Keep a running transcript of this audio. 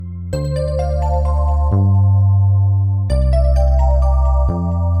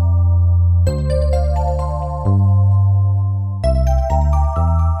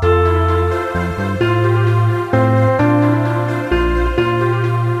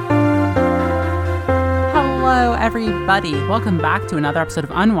everybody. Welcome back to another episode of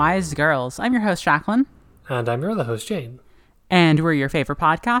Unwise Girls. I'm your host, Jacqueline. And I'm your other host, Jane. And we're your favorite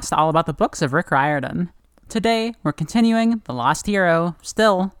podcast all about the books of Rick Riordan. Today, we're continuing The Lost Hero.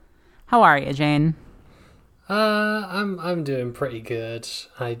 Still, how are you, Jane? I'm doing pretty good.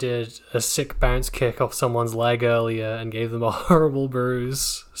 I did a sick bounce kick off someone's leg earlier and gave them a horrible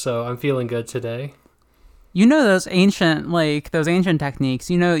bruise, so I'm feeling good today. You know those ancient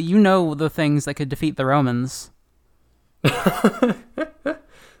techniques. You know the things that could defeat the Romans.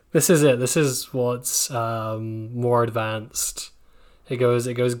 This is it. This is what's more advanced. It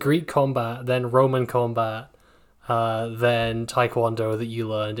goes Greek combat, then Roman combat, then Taekwondo that you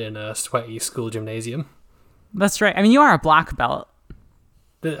learned in a sweaty school gymnasium. That's right. I mean, you are a black belt.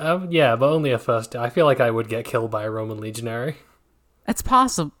 Yeah, but only a first. I feel like I would get killed by a Roman legionary. It's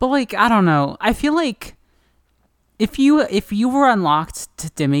possible, but I don't know. I feel like if you were unlocked to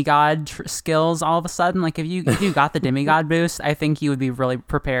demigod skills all of a sudden, if you got the demigod boost, I think you would be really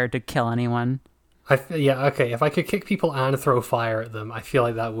prepared to kill anyone. Okay. If I could kick people and throw fire at them, I feel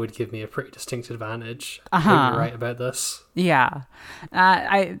like that would give me a pretty distinct advantage. I think you're right about this. Yeah.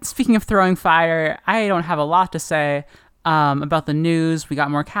 Speaking of throwing fire, I don't have a lot to say about the news. We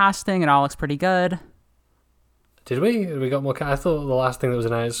got more casting. It all looks pretty good. Did we? We got more. I thought the last thing that was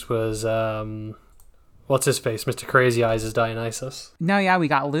announced was what's his face, Mr. Crazy Eyes as Dionysus. No, yeah, we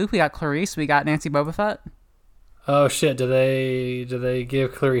got Luke, we got Clarice, we got Nancy Boba Fett. Oh shit! Do they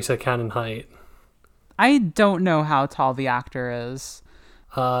give Clarice a canon height? I don't know how tall the actor is.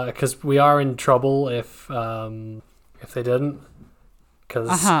 Because we are in trouble if they didn't.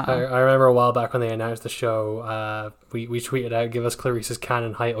 Because I remember a while back when they announced the show, we tweeted out, "Give us Clarice's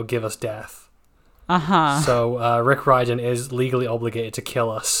canon height or give us death." So Rick Riordan is legally obligated to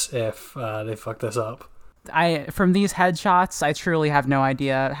kill us if they fuck this up. From these headshots, I truly have no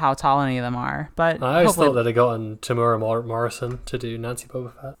idea how tall any of them are. But I always thought that they gotten Tamura Morrison to do Nancy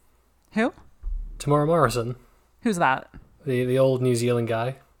Boba Fett. Who? Tamura Morrison. Who's that? The old New Zealand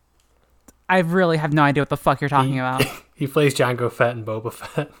guy. I really have no idea what the fuck you're talking about. He plays Jango Fett and Boba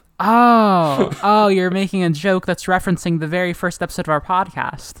Fett. Oh, you're making a joke that's referencing the very first episode of our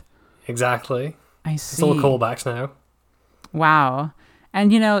podcast. Exactly. I see. It's all callbacks now. Wow.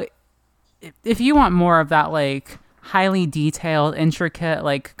 And if you want more of that highly detailed,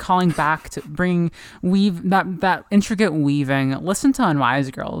 intricate, calling back to weave that intricate weaving, listen to Unwise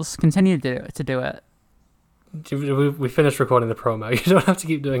Girls. Continue to do it. We finished recording the promo. You don't have to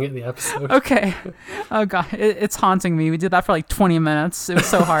keep doing it in the episode. Okay. Oh god, it's haunting me. We did that for 20 minutes. It was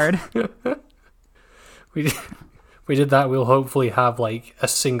so hard. We did that. We'll hopefully have a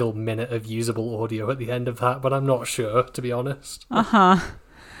single minute of usable audio at the end of that, but I'm not sure, to be honest.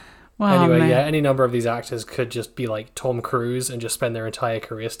 Well, anyway, man. yeah, any number of these actors could just be like Tom Cruise and just spend their entire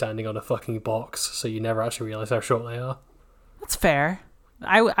career standing on a fucking box, so you never actually realize how short they are. That's fair.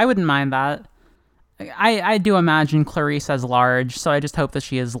 I wouldn't mind that. I do imagine Clarice as large, so I just hope that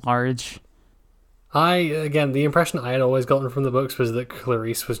she is large. Again, the impression I had always gotten from the books was that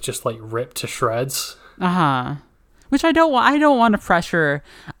Clarice was just ripped to shreds. Which I don't want to pressure.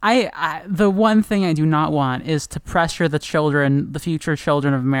 The one thing I do not want is to pressure the future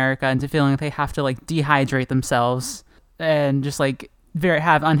children of America into feeling like they have to dehydrate themselves and just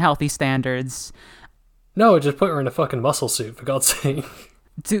have unhealthy standards. No, just put her in a fucking muscle suit, for God's sake.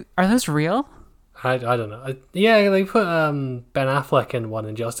 Are those real? I don't know. Yeah, they put Ben Affleck in one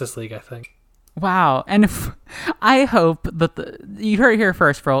in Justice League, I think. Wow. And I hope that you heard it here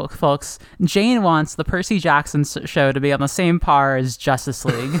first, folks. Jane wants the Percy Jackson show to be on the same par as Justice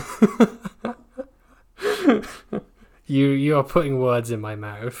League. You are putting words in my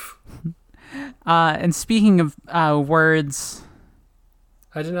mouth. And speaking of words,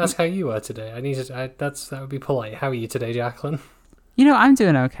 I didn't ask how you were today. That would be polite. How are you today, Jacqueline? I'm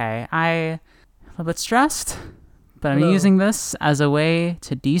doing okay. I'm a little bit stressed, but I'm using this as a way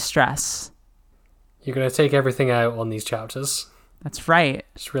to de-stress. You're going to take everything out on these chapters. That's right.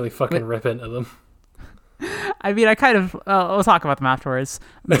 Just really fucking rip into them. I mean, we'll talk about them afterwards.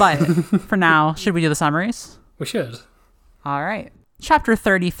 But for now, should we do the summaries? We should. All right. Chapter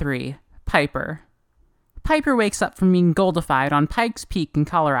 33, Piper. Piper wakes up from being goldified on Pikes Peak in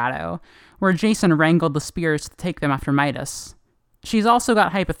Colorado, where Jason wrangled the spears to take them after Midas. She's also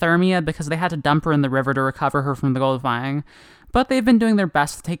got hypothermia because they had to dump her in the river to recover her from the goldifying, but they've been doing their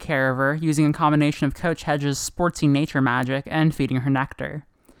best to take care of her, using a combination of Coach Hedge's sportsy nature magic and feeding her nectar.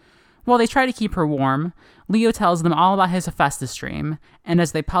 While they try to keep her warm, Leo tells them all about his Hephaestus dream, and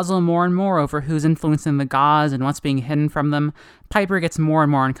as they puzzle more and more over who's influencing the gods and what's being hidden from them, Piper gets more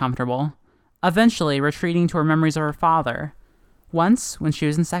and more uncomfortable, eventually retreating to her memories of her father. Once, when she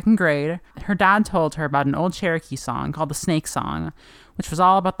was in 2nd grade, her dad told her about an old Cherokee song called the Snake Song, which was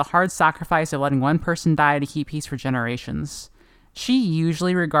all about the hard sacrifice of letting one person die to keep peace for generations. She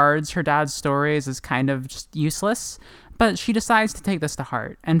usually regards her dad's stories as kind of just useless, but she decides to take this to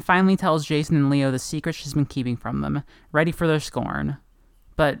heart, and finally tells Jason and Leo the secret she's been keeping from them, ready for their scorn.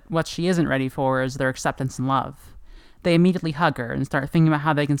 But what she isn't ready for is their acceptance and love. They immediately hug her and start thinking about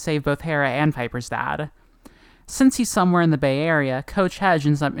how they can save both Hera and Piper's dad. Since he's somewhere in the Bay Area, Coach Hedge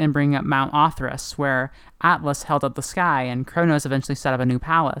ends up bringing up Mount Othrys, where Atlas held up the sky and Kronos eventually set up a new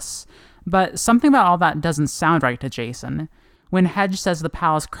palace. But something about all that doesn't sound right to Jason. When Hedge says the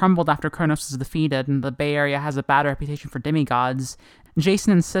palace crumbled after Kronos is defeated and the Bay Area has a bad reputation for demigods,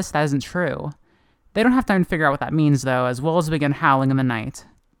 Jason insists that isn't true. They don't have time to figure out what that means, though, as wolves begin howling in the night.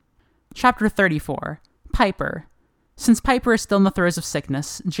 Chapter 34. Piper. Since Piper is still in the throes of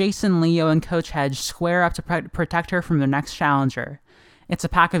sickness, Jason, Leo, and Coach Hedge square up to protect her from their next challenger. It's a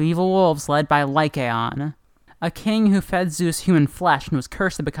pack of evil wolves led by Lycaon, a king who fed Zeus human flesh and was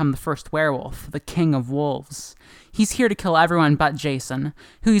cursed to become the first werewolf, the king of wolves. He's here to kill everyone but Jason,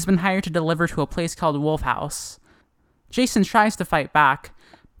 who he's been hired to deliver to a place called Wolf House. Jason tries to fight back,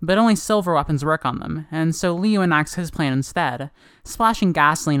 but only silver weapons work on them, and so Leo enacts his plan instead, splashing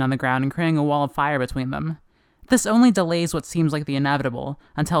gasoline on the ground and creating a wall of fire between them. This only delays what seems like the inevitable,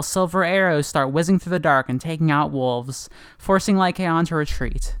 until silver arrows start whizzing through the dark and taking out wolves, forcing Lycaon to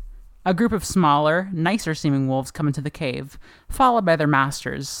retreat. A group of smaller, nicer-seeming wolves come into the cave, followed by their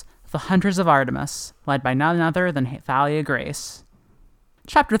masters, the Hunters of Artemis, led by none other than Thalia Grace.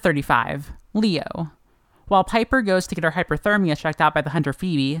 Chapter 35. Leo. While Piper goes to get her hyperthermia checked out by the hunter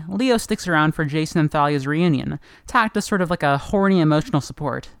Phoebe, Leo sticks around for Jason and Thalia's reunion, tacked as sort of like a horny emotional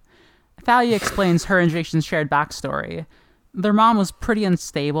support. Thalia explains her and Jason's shared backstory. Their mom was pretty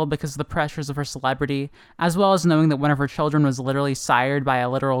unstable because of the pressures of her celebrity, as well as knowing that one of her children was literally sired by a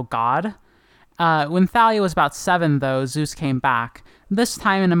literal god. When Thalia was about 7, though, Zeus came back, this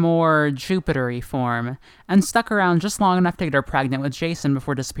time in a more Jupiter-y form, and stuck around just long enough to get her pregnant with Jason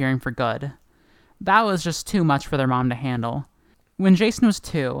before disappearing for good. That was just too much for their mom to handle. When Jason was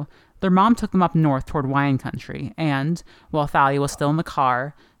 2, their mom took them up north toward wine country, and, while Thalia was still in the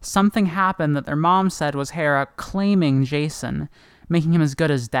car, something happened that their mom said was Hera claiming Jason, making him as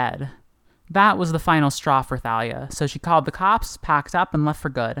good as dead. That was the final straw for Thalia, so she called the cops, packed up, and left for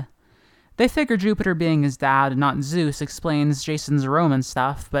good. They figure Jupiter being his dad and not Zeus explains Jason's Roman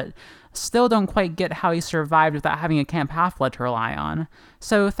stuff, but still don't quite get how he survived without having a Camp Half-Blood to rely on,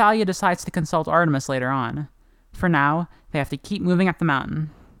 so Thalia decides to consult Artemis later on. For now, they have to keep moving up the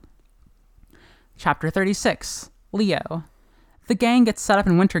mountain. Chapter 36. Leo. The gang gets set up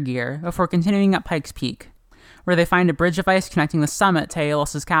in winter gear before continuing up Pike's Peak, where they find a bridge of ice connecting the summit to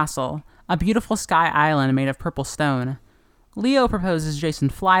Aeolus' castle, a beautiful sky island made of purple stone. Leo proposes Jason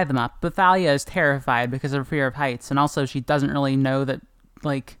fly them up, but Thalia is terrified because of her fear of heights, and also she doesn't really know that,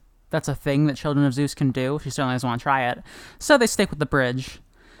 that's a thing that children of Zeus can do. She certainly doesn't want to try it, so they stick with the bridge.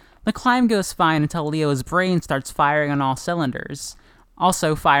 The climb goes fine until Leo's brain starts firing on all cylinders,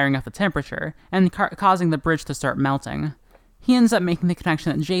 also firing up the temperature, and causing the bridge to start melting. He ends up making the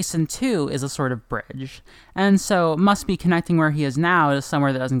connection that Jason, too, is a sort of bridge, and so must be connecting where he is now to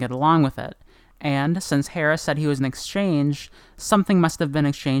somewhere that doesn't get along with it. And, since Hera said he was an exchange, something must have been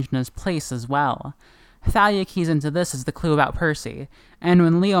exchanged in his place as well. Thalia keys into this as the clue about Percy, and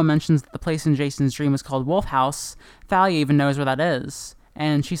when Leo mentions that the place in Jason's dream is called Wolf House, Thalia even knows where that is,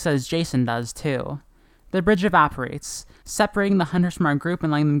 and she says Jason does too. The bridge evaporates, separating the hunters from our group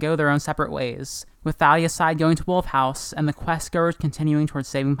and letting them go their own separate ways, with Thalia's side going to Wolf House and the quest goers continuing towards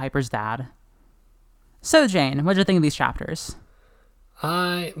saving Piper's dad. So, Jane, what did you think of these chapters?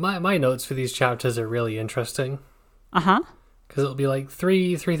 My notes for these chapters are really interesting. Uh-huh. Because it'll be like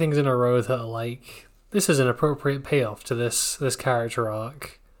three things in a row that are like, this is an appropriate payoff to this character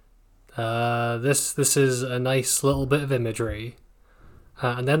arc. This is a nice little bit of imagery.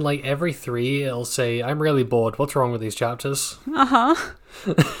 And then like every 3, it'll say, I'm really bored. What's wrong with these chapters? Uh-huh.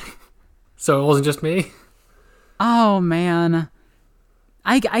 So it wasn't just me? Oh, man.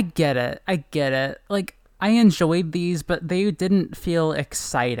 I get it. Like, I enjoyed these, but they didn't feel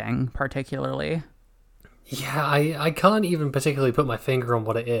exciting, particularly. Yeah, I can't even particularly put my finger on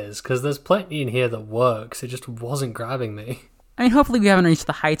what it is, because there's plenty in here that works. It just wasn't grabbing me. I mean, hopefully we haven't reached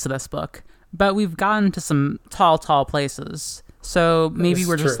the heights of this book, but we've gotten to some tall places. So maybe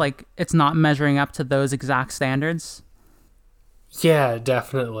we're just like, it's not measuring up to those exact standards. Yeah,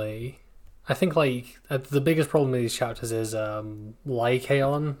 definitely. I think like the biggest problem with these chapters is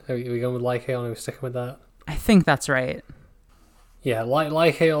Lycaon. Are we going with Lycaon? Are we sticking with that? I think that's right. Yeah,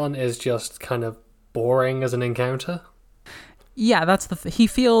 Lycaon is just kind of boring as an encounter. Yeah, that's he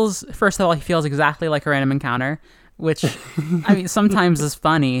feels, first of all, he feels exactly like a random encounter, which, I mean, sometimes is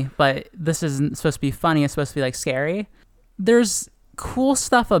funny, but this isn't supposed to be funny. It's supposed to be, like, scary. There's cool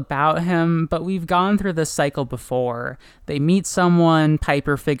stuff about him, but we've gone through this cycle before. They meet someone,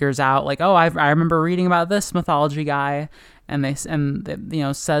 Piper figures out, like, oh, I remember reading about this mythology guy, and they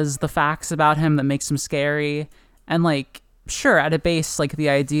says the facts about him that makes him scary, and, like, sure, at a base, like, the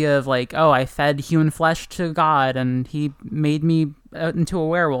idea of, like, oh, I fed human flesh to God, and he made me into a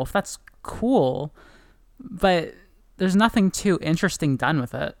werewolf, that's cool, but there's nothing too interesting done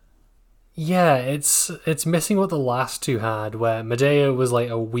with it. Yeah, it's missing what the last two had, where Medea was like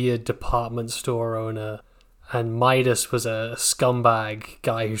a weird department store owner, and Midas was a scumbag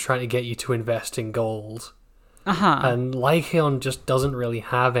guy who's trying to get you to invest in gold. And Lycaon just doesn't really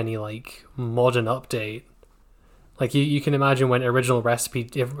have any, like, modern update. Like, you can imagine when if original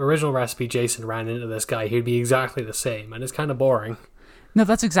recipe Jason ran into this guy, he'd be exactly the same, and it's kind of boring. No,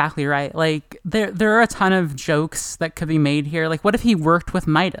 that's exactly right. Like, there are a ton of jokes that could be made here. Like, what if he worked with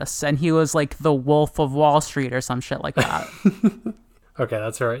Midas and he was like the Wolf of Wall Street or some shit like that? Okay,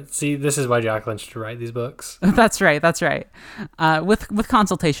 that's all right. See, this is why Jacqueline should write these books. That's right. With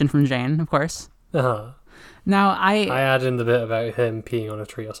consultation from Jane, of course. Now, I add in the bit about him peeing on a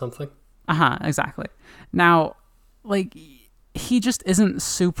tree or something. Exactly. Now, like, he just isn't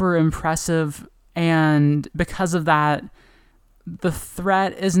super impressive, and because of that, the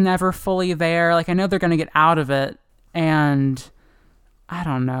threat is never fully there. Like, I know they're going to get out of it, and I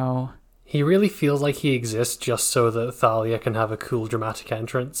don't know. He really feels like he exists just so that Thalia can have a cool dramatic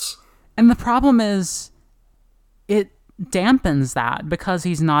entrance. And the problem is, it dampens that because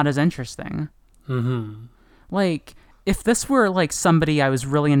he's not as interesting. Like, if this were, like, somebody I was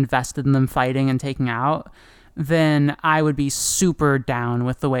really invested in them fighting and taking out, then I would be super down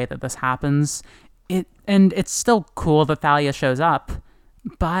with the way that this happens. And it's still cool that Thalia shows up,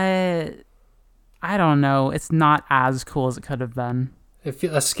 but I don't know. It's not as cool as it could have been. If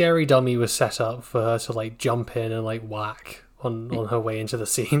a scary dummy was set up for her to, like, jump in and, like, whack on her way into the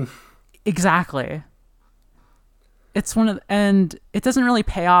scene. Exactly. It's and it doesn't really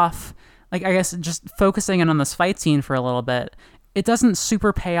pay off. Like, I guess just focusing in on this fight scene for a little bit, it doesn't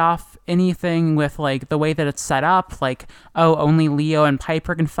super pay off anything with, like, the way that it's set up. Like, oh, only Leo and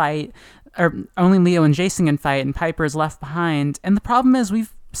Piper can fight. Or only Leo and Jason can fight, and Piper's left behind. And the problem is,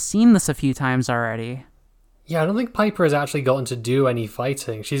 we've seen this a few times already. Yeah, I don't think Piper has actually gotten to do any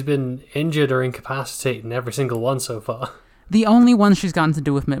fighting. She's been injured or incapacitated in every single one so far. The only one she's gotten to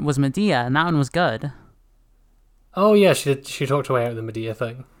do with was Medea, and that one was good. Oh yeah, she talked her way out of the Medea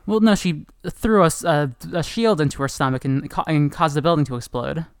thing. Well, no, she threw a shield into her stomach and caused the building to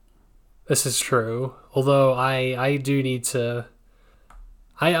explode. This is true. Although I do need to...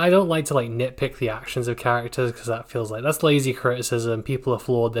 I don't like to, like, nitpick the actions of characters, because that feels like that's lazy criticism. People are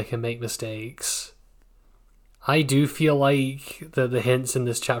flawed, they can make mistakes. I do feel like the hints in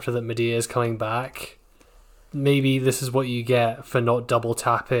this chapter that Medea is coming back, maybe this is what you get for not double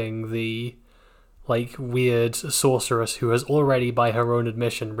tapping the, like, weird sorceress who has already, by her own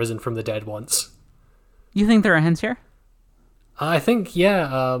admission, risen from the dead once. You think there are hints here? I think, yeah.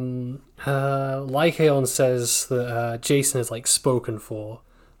 Lycaon says that Jason is, like, spoken for.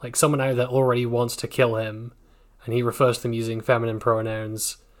 Like, someone out there already wants to kill him, and he refers to them using feminine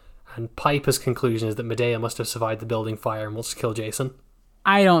pronouns. And Piper's conclusion is that Medea must have survived the building fire and wants to kill Jason.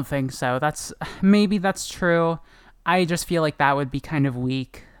 I don't think so. Maybe that's true. I just feel like that would be kind of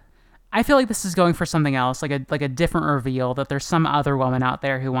weak. I feel like this is going for something else, like a different reveal, that there's some other woman out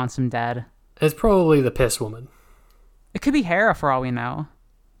there who wants him dead. It's probably the Piss Woman. It could be Hera for all we know.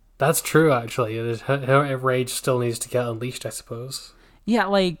 That's true, actually. Her rage still needs to get unleashed, I suppose. Yeah,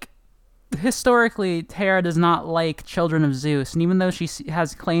 like, historically, Hera does not like children of Zeus, and even though she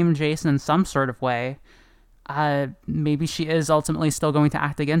has claimed Jason in some sort of way, maybe she is ultimately still going to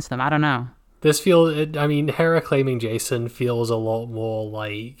act against them. I don't know. Hera claiming Jason feels a lot more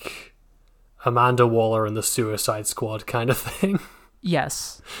like Amanda Waller and the Suicide Squad kind of thing.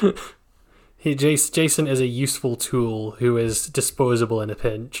 Yes. Jason is a useful tool who is disposable in a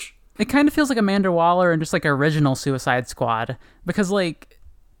pinch. It kind of feels like Amanda Waller and just, like, original Suicide Squad, because, like,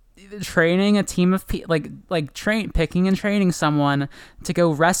 training a team of people, picking and training someone to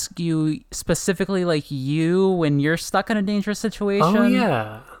go rescue specifically, like, you when you're stuck in a dangerous situation. Oh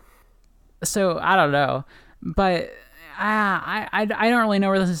yeah. So I don't know, but I don't really know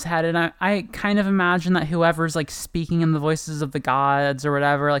where this is headed. I kind of imagine that whoever's, like, speaking in the voices of the gods or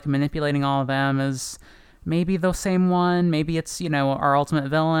whatever, like, manipulating all of them, is maybe the same one. Maybe it's, our ultimate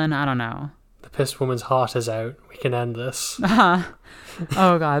villain. I don't know. The Piss Woman's heart is out. We can end this.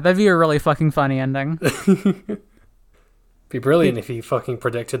 Oh god, that'd be a really fucking funny ending. Be brilliant if he fucking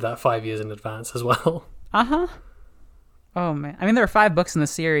predicted that 5 years in advance as well. Uh-huh. Oh, man. I mean, there are 5 books in the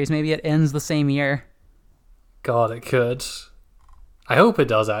series. Maybe it ends the same year. God, it could. I hope it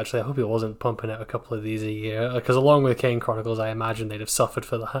does, actually. I hope he wasn't pumping out a couple of these a year. Because along with Kane Chronicles, I imagine they'd have suffered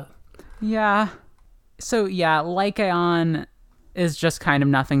for that. Yeah. So, yeah, Lycaon is just kind of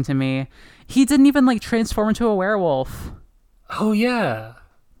nothing to me. He didn't even, like, transform into a werewolf. Oh, yeah.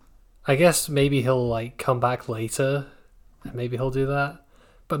 I guess maybe he'll, like, come back later. And maybe he'll do that.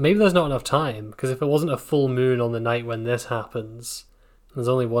 But maybe there's not enough time. Because if it wasn't a full moon on the night when this happens, there's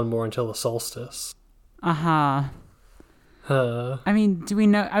only one more until the solstice. Uh-huh. I mean, do we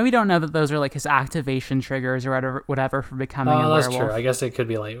know? We don't know that those are like his activation triggers or whatever for becoming a werewolf. That's true. I guess it could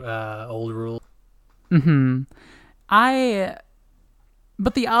be like old rule. Mm-hmm.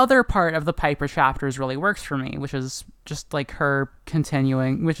 But the other part of the Piper chapters really works for me, which is just like her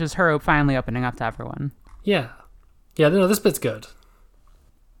continuing, which is her finally opening up to everyone. Yeah. Yeah, no, this bit's good.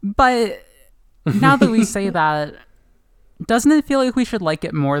 But now that we say that, doesn't it feel like we should like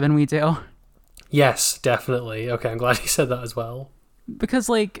it more than we do? Yes, definitely. Okay, I'm glad you said that as well. Because,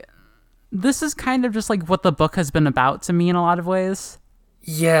 like, this is kind of just, like, what the book has been about to me in a lot of ways.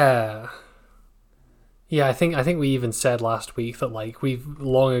 Yeah. Yeah, I think we even said last week that, like, we've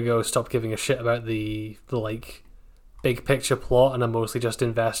long ago stopped giving a shit about the like, big picture plot and are mostly just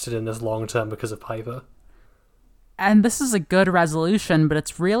invested in this long term because of Piper. And this is a good resolution, but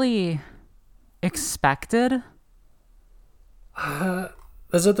it's really expected.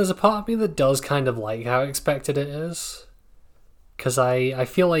 There's a part of me that does kind of like how expected it is. Because I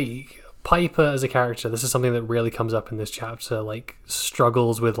feel like Piper as a character, this is something that really comes up in this chapter, like,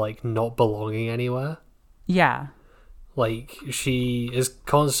 struggles with, like, not belonging anywhere. Yeah. Like, she is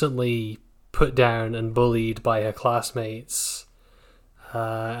constantly put down and bullied by her classmates,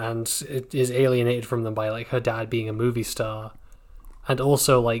 and it is alienated from them by, like, her dad being a movie star. And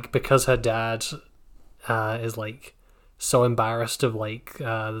also, like, because her dad is, like, so embarrassed of, like,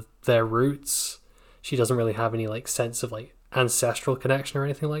 their roots, she doesn't really have any, like, sense of, like, ancestral connection or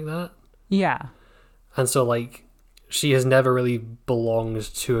anything like that. Yeah. And so, like, she has never really belonged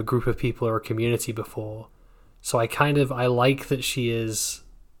to a group of people or a community before. So I like that she is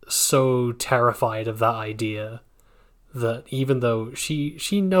so terrified of that idea that even though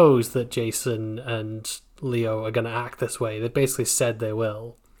she knows that Jason and Leo are going to act this way, they basically said they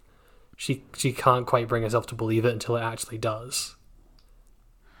will, she can't quite bring herself to believe it until it actually does.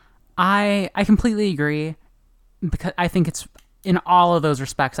 I completely agree, because I think it's, in all of those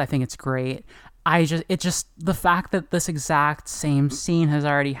respects, I think it's great. The fact that this exact same scene has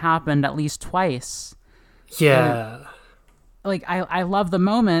already happened at least twice. Yeah. And, like, I love the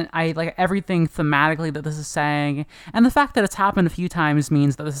moment. I like everything thematically that this is saying. And the fact that it's happened a few times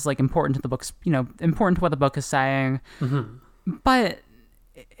means that this is, like, important to the book's, important to what the book is saying. Mm-hmm. But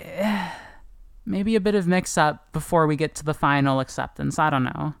maybe a bit of mix-up before we get to the final acceptance. I don't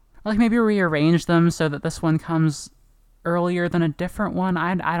know. Like, maybe rearrange them so that this one comes earlier than a different one.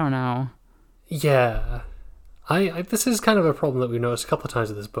 I don't know. Yeah. I this is kind of a problem that we've noticed a couple of times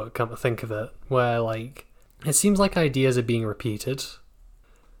with this book, come to think of it, where, like, it seems like ideas are being repeated.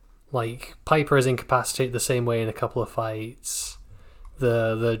 Like, Piper is incapacitated the same way in a couple of fights.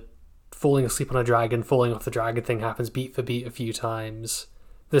 The falling asleep on a dragon, falling off the dragon thing happens beat for beat a few times.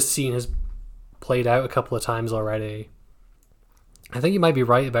 This scene has played out a couple of times already. I think you might be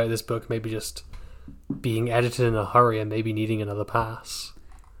right about this book maybe just being edited in a hurry and maybe needing another pass.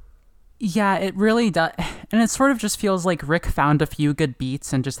 Yeah, it really does. And it sort of just feels like Rick found a few good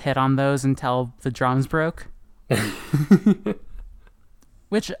beats and just hit on those until the drums broke.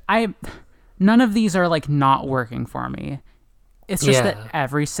 Which none of these are, like, not working for me. It's just that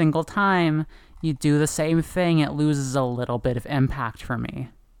every single time you do the same thing, it loses a little bit of impact for me.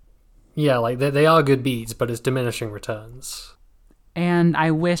 Yeah, like, they are good beats, but it's diminishing returns. And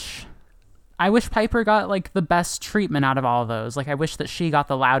I wish Piper got, like, the best treatment out of all of those. Like, I wish that she got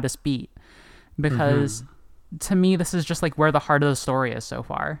the loudest beat, because to me, this is just, like, where the heart of the story is so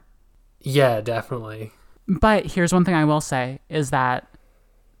far. Yeah, definitely. But here's one thing I will say, is that,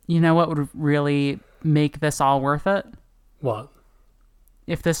 you know what would really make this all worth it? What?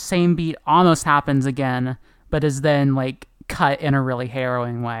 If this same beat almost happens again, but is then, like, cut in a really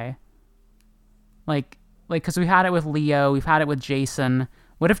harrowing way. Like, because we had it with Leo, we've had it with Jason.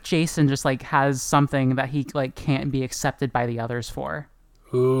 What if Jason just, like, has something that he, like, can't be accepted by the others for?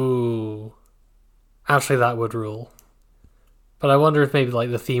 Ooh. Actually, that would rule. But I wonder if maybe, like,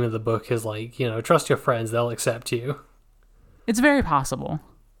 the theme of the book is, like, trust your friends, they'll accept you. It's very possible.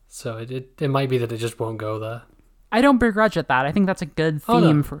 So it might be that it just won't go there. I don't begrudge at that. I think that's a good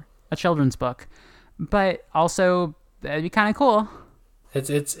theme for a children's book. But also, That'd be kind of cool.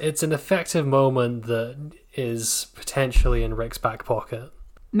 It's an effective moment that is potentially in Rick's back pocket.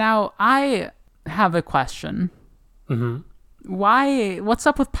 Now, I have a question. What's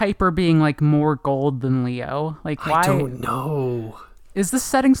up with Piper being like more gold than Leo? Like, why? I don't know. Is this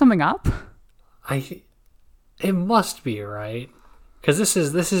setting something up? It must be, right? Because this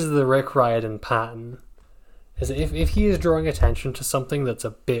is the Rick Riordan pattern. Is that if he is drawing attention to something that's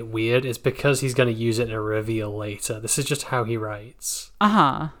a bit weird, it's because he's going to use it in a reveal later. This is just how he writes.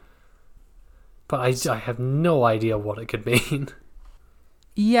 But I have no idea what it could mean.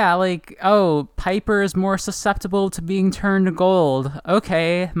 Yeah, like, oh, Piper is more susceptible to being turned to gold.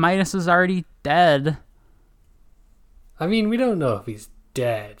 Okay, Midas is already dead. I mean, we don't know if he's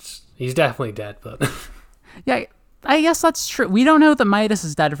dead. He's definitely dead, but... Yeah, I guess that's true. We don't know that Midas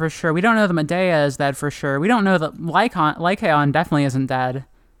is dead for sure. We don't know that Medea is dead for sure. We don't know that Lycaon definitely isn't dead.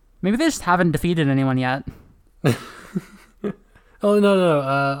 Maybe they just haven't defeated anyone yet. Oh, no.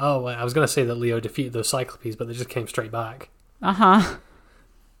 I was going to say that Leo defeated those Cyclopes, but they just came straight back.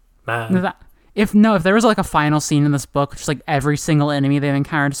 Man. If there was like a final scene in this book, just like every single enemy they've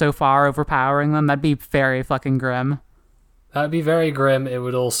encountered so far overpowering them, that'd be very fucking grim. That'd be very grim. It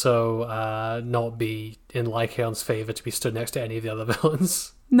would also not be in Lycaon's favor to be stood next to any of the other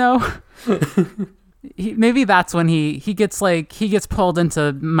villains. No. Maybe that's when he gets pulled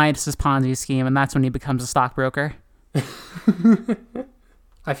into Midas's Ponzi scheme, and that's when he becomes a stockbroker.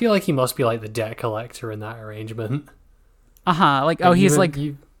 I feel like he must be like the debt collector in that arrangement.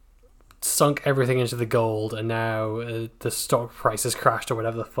 You sunk everything into the gold, and now the stock price has crashed or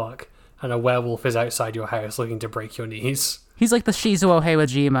whatever the fuck, and a werewolf is outside your house looking to break your knees. He's like the Shizuo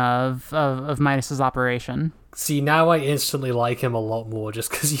Heiwajima of Midas's operation. See, now I instantly like him a lot more just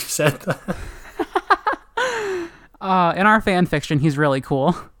because you said that. In our fan fiction, he's really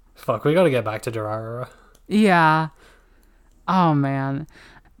cool. Fuck, we gotta get back to Durarara. Yeah. Oh, man.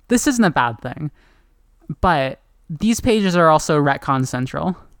 This isn't a bad thing. But these pages are also retcon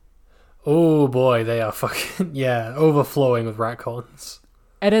central. Oh boy, they are fucking, overflowing with retcons.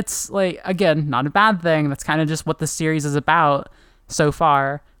 And it's, like, again, not a bad thing. That's kind of just what the series is about so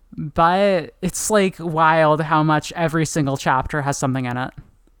far. But it's, like, wild how much every single chapter has something in it.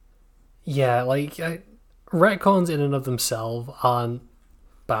 Yeah, like, retcons in and of themselves aren't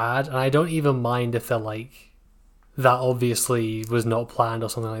bad. And I don't even mind if they're, like, that obviously was not planned or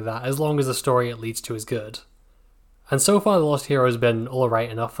something like that. As long as the story it leads to is good. And so far, The Lost Hero has been alright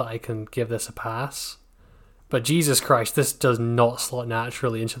enough that I can give this a pass. But Jesus Christ, this does not slot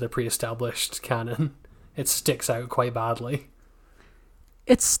naturally into the pre-established canon. It sticks out quite badly.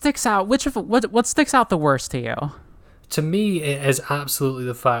 It sticks out. What sticks out the worst to you? To me, it is absolutely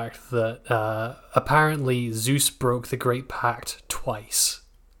the fact that apparently Zeus broke the Great Pact twice.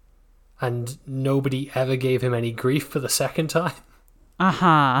 And nobody ever gave him any grief for the second time.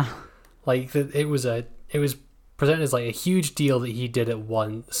 Like, it was presented as like a huge deal that he did it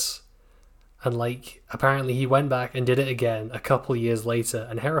once, and like apparently he went back and did it again a couple of years later,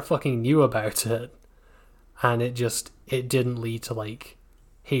 and Hera fucking knew about it, and it didn't lead to like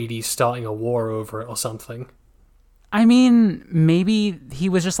Hades starting a war over it or something. I mean, maybe he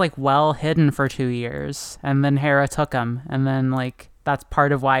was just like well hidden for 2 years, and then Hera took him, and then like that's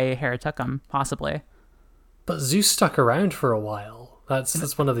part of why Hera took him, possibly. But Zeus stuck around for a while.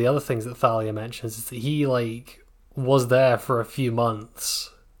 That's one of the other things that Thalia mentions, is that he like was there for a few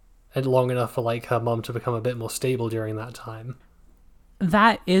months, and long enough for like her mum to become a bit more stable during that time.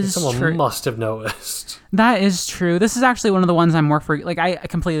 That is true. Someone true. Must have noticed. That is true. This is actually one of the ones I'm more for. Like, I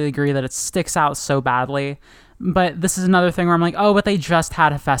completely agree that it sticks out so badly. But this is another thing where I'm like, oh, but they just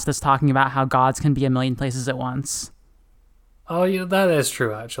had Hephaestus talking about how gods can be a million places at once. Oh, yeah, that is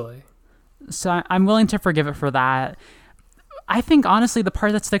true, actually. So I'm willing to forgive it for that. I think, honestly, the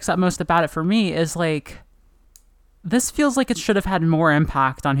part that sticks out most about it for me is, like, this feels like it should have had more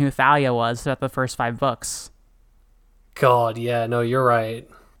impact on who Thalia was throughout the first 5 books. God, yeah, no, you're right.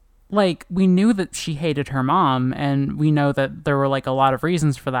 Like, we knew that she hated her mom, and we know that there were, like, a lot of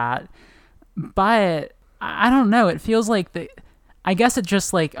reasons for that. But I don't know, it feels like I guess it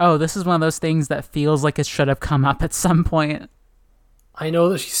just like, oh, this is one of those things that feels like it should have come up at some point. I know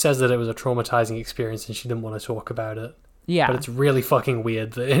that she says that it was a traumatizing experience and she didn't want to talk about it. Yeah. But it's really fucking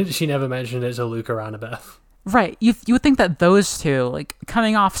weird that she never mentioned it to Luca Ranabeth. Right. You would think that those two, like,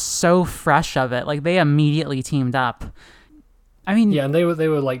 coming off so fresh of it, like, they immediately teamed up. I mean... Yeah, and they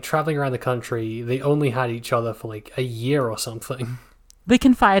were like, traveling around the country. They only had each other for, like, a year or something. They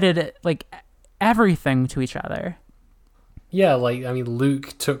confided, like, everything to each other. Yeah, like, I mean,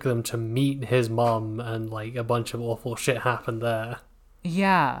 Luke took them to meet his mom, and, like, a bunch of awful shit happened there.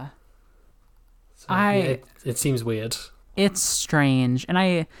 Yeah. So, it seems weird. It's strange,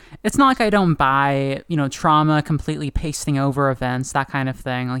 and it's not like I don't buy, trauma completely pasting over events, that kind of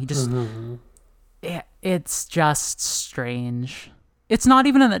thing. Like, it's just strange. It's not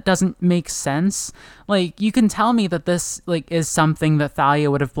even that it doesn't make sense. Like, you can tell me that this, like, is something that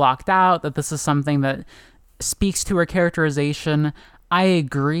Thalia would have blocked out, that this is something that speaks to her characterization. I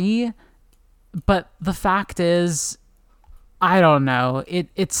agree, but the fact is, I don't know.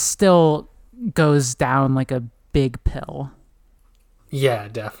 It still goes down like a big pill. Yeah,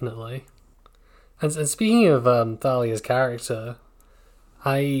 definitely. And speaking of Thalia's character,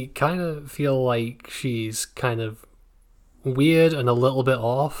 I kind of feel like she's kind of weird and a little bit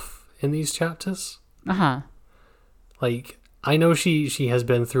off in these chapters. Like, I know she has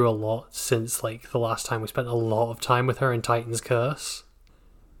been through a lot since, like, the last time we spent a lot of time with her in Titan's Curse,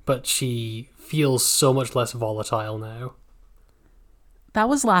 but she feels so much less volatile now. That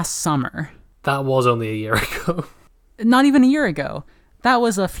was last summer. That was only a year ago. Not even a year ago. That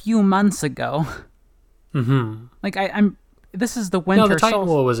was a few months ago. Mm-hmm. Like, this is the winter. No, the Titan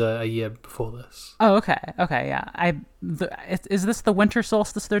War was a year before this. Oh, okay, yeah. Is this the winter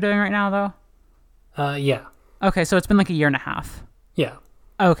solstice they're doing right now, though? Yeah. Okay, so it's been like a year and a half. Yeah.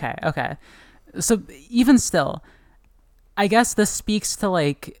 Okay. So even still, I guess this speaks to,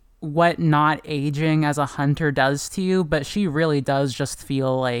 like, what not aging as a hunter does to you, but she really does just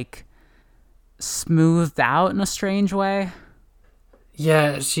feel, like, smoothed out in a strange way.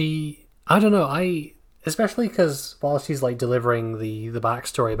 Yeah, I don't know, especially because while she's, like, delivering the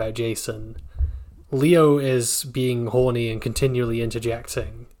backstory about Jason, Leo is being horny and continually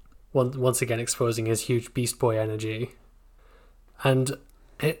interjecting, once again exposing his huge Beast Boy energy. And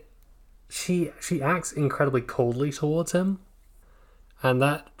she acts incredibly coldly towards him, and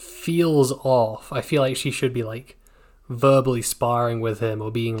that feels off. I feel like she should be, like, verbally sparring with him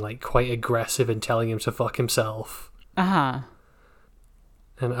or being, like, quite aggressive and telling him to fuck himself. And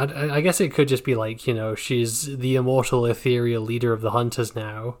I guess it could just be like, she's the immortal, ethereal leader of the Hunters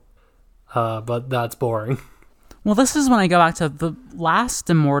now, but that's boring. Well, this is when I go back to the last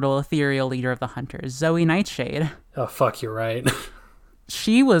immortal, ethereal leader of the Hunters, Zoe Nightshade. Oh, fuck, you're right.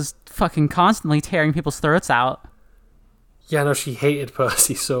 She was fucking constantly tearing people's throats out. Yeah, no, she hated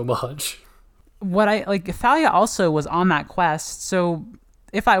Percy so much. Thalia also was on that quest, so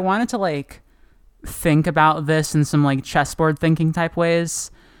if I wanted to, like, think about this in some, like, chessboard thinking type ways,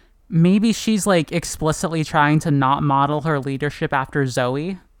 maybe she's, like, explicitly trying to not model her leadership after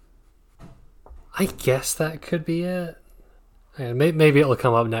Zoe. I guess that could be it. Yeah, maybe it'll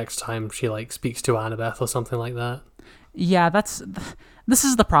come up next time she, like, speaks to Annabeth or something like that. Yeah, this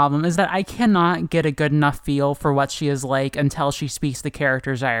is the problem, is that I cannot get a good enough feel for what she is like until she speaks to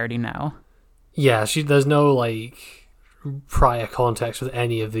characters I already know. Yeah, there's no, like, prior context with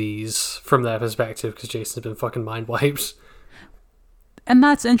any of these from their perspective because Jason's been fucking mind wiped. And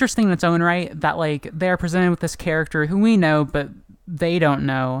that's interesting in its own right, that, like, they're presented with this character who we know but they don't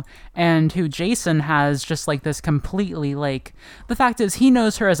know, and who Jason has just, like, this completely, like, the fact is he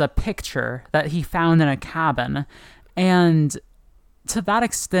knows her as a picture that he found in a cabin, and to that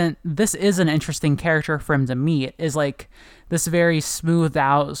extent this is an interesting character for him to meet, is, like, this very smoothed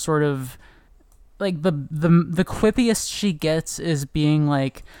out sort of, like, the quippiest she gets is being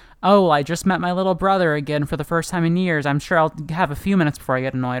like, oh, I just met my little brother again for the first time in years. I'm sure I'll have a few minutes before I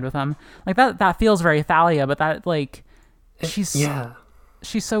get annoyed with him. Like, that feels very Thalia, but that, like, she's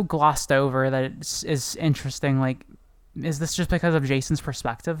so glossed over that it is interesting. Like, is this just because of Jason's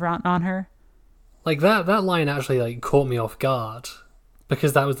perspective on her? Like, that line actually, like, caught me off guard,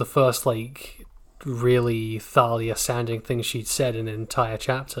 because that was the first, like, really Thalia-sounding thing she'd said in an entire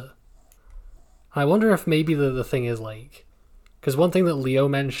chapter. I wonder if maybe the thing is, like, because one thing that Leo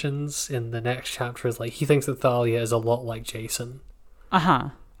mentions in the next chapter is, like, he thinks that Thalia is a lot like Jason.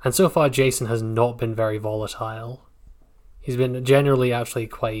 And so far, Jason has not been very volatile. He's been generally actually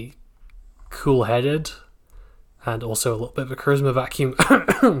quite cool-headed, and also a little bit of a charisma vacuum.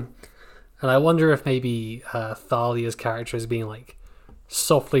 And I wonder if maybe Thalia's character is being, like,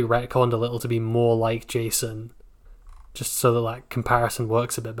 softly retconned a little to be more like Jason, just so that comparison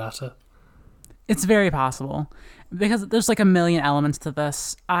works a bit better. It's very possible, because there's, like, a million elements to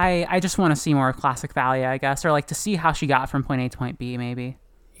this. I just want to see more of classic Thalia, I guess, or, like, to see how she got from point A to point B, maybe.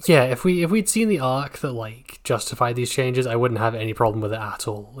 Yeah, if we'd seen the arc that, like, justified these changes, I wouldn't have any problem with it at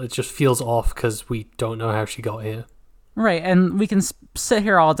all. It just feels off because we don't know how she got here. Right, and we can sit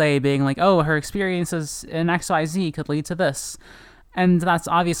here all day being like, oh, her experiences in XYZ could lead to this. And that's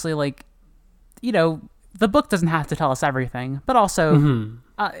obviously, like, the book doesn't have to tell us everything, but also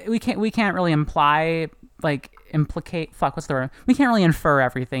we can't really we can't really infer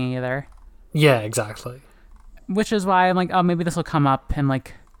everything either. Yeah, exactly. Which is why I'm like, oh, maybe this will come up, and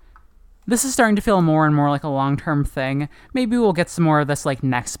like, this is starting to feel more and more like a long-term thing. Maybe we'll get some more of this like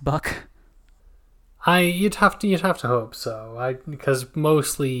next book. You'd have to hope so. Because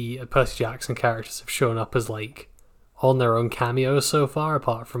mostly Percy Jackson characters have shown up as like on their own cameos so far,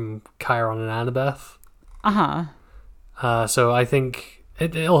 apart from Chiron and Annabeth. So I think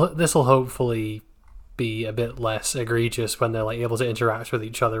this will hopefully be a bit less egregious when they're like able to interact with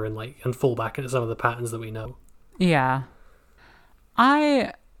each other and fall back into some of the patterns that we know. Yeah,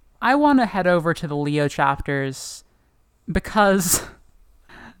 I want to head over to the Leo chapters because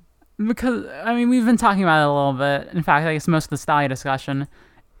I mean we've been talking about it a little bit. In fact, I guess most of the Thalia discussion.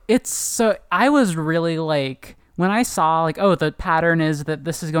 I was really like, when I saw like, oh, the pattern is that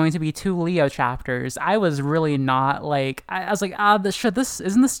this is going to be 2 Leo chapters, I was really not like, I was like,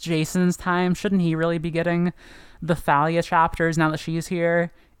 isn't this Jason's time? Shouldn't he really be getting the Thalia chapters now that she's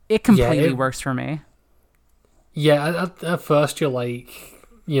here? It completely works for me. Yeah, at first you're like,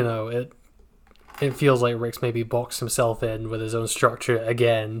 it feels like Rick's maybe boxed himself in with his own structure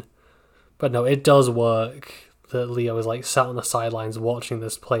again. But no, it does work that Leo is like sat on the sidelines watching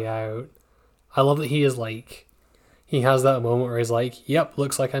this play out. I love that he is like, he has that moment where he's like, yep,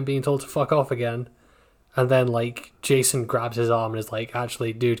 looks like I'm being told to fuck off again. And then like Jason grabs his arm and is like,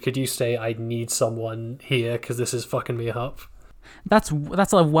 actually, dude, could you stay? I need someone here because this is fucking me up. That's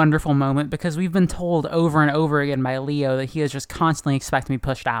a wonderful moment, because we've been told over and over again by Leo that he is just constantly expecting to be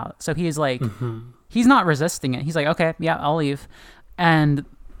pushed out. So he's like, he's not resisting it. He's like, okay, yeah, I'll leave. And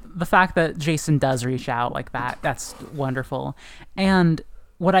the fact that Jason does reach out like that, that's wonderful. And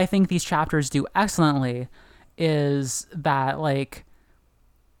what I think these chapters do excellently is that, like,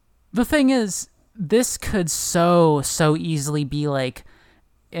 the thing is, this could so easily be like,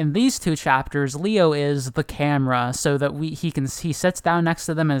 in these 2 chapters, Leo is the camera, so that he sits down next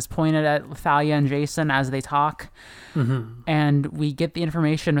to them and is pointed at Thalia and Jason as they talk, and we get the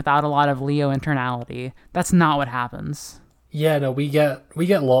information without a lot of Leo internality. That's not what happens. Yeah, no, we get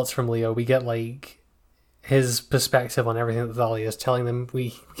lots from Leo. We get like his perspective on everything that Thalia is telling them.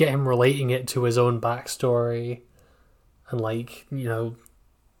 We get him relating it to his own backstory, and like,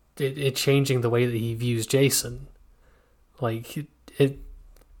 it changing the way that he views Jason. Like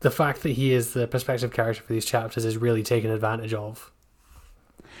the fact that he is the perspective character for these chapters is really taken advantage of.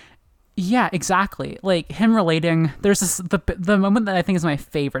 Yeah, exactly. Like him relating, there's the moment that I think is my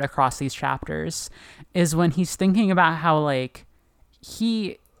favorite across these chapters is when he's thinking about how like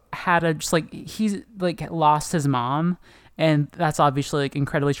he's like lost his mom, and that's obviously like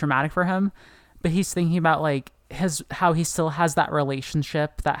incredibly traumatic for him, but he's thinking about like how he still has that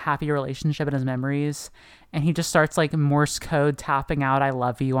relationship, that happy relationship in his memories, and he just starts like Morse code tapping out "I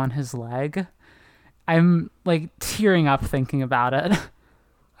love you" on his leg. I'm like tearing up thinking about it.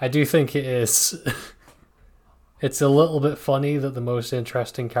 I do think it is. It's a little bit funny that the most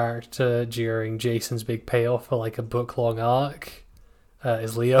interesting character during Jason's big payoff for like a book-long arc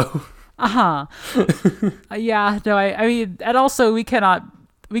is Leo. Yeah, no, I mean, and also we cannot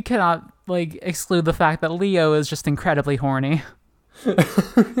like exclude the fact that Leo is just incredibly horny.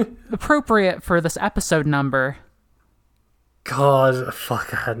 Appropriate for this episode number. God,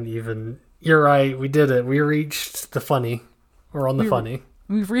 fuck, I hadn't even... You're right, we did it. We reached the funny. We're on the funny.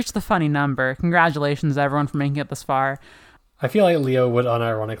 We've reached the funny number. Congratulations, everyone, for making it this far. I feel like Leo would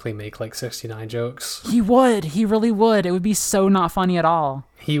unironically make like 69 jokes. He would. He really would. It would be so not funny at all.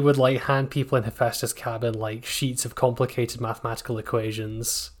 He would like hand people in Hephaestus' cabin like sheets of complicated mathematical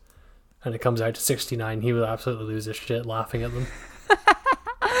equations, and it comes out to 69. He would absolutely lose his shit laughing at them.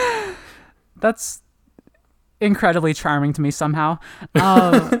 That's incredibly charming to me somehow.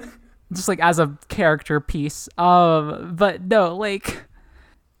 Just like as a character piece. But no, like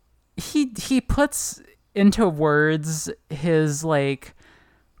he puts into words his like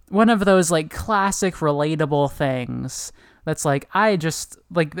one of those like classic relatable things that's like, I just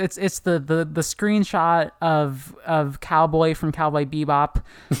like it's the screenshot of Cowboy from Cowboy Bebop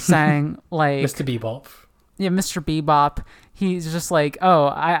saying like Mr. Bebop. Yeah, Mr. Bebop. He's just like, oh,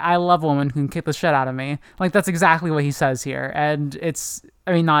 I love a woman who can kick the shit out of me. Like that's exactly what he says here, and it's,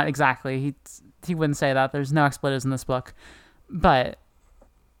 I mean, not exactly. He wouldn't say that. There's no expletives in this book, but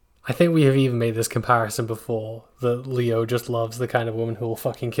I think we have even made this comparison before, that Leo just loves the kind of woman who will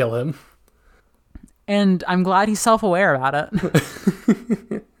fucking kill him. And I'm glad he's self-aware about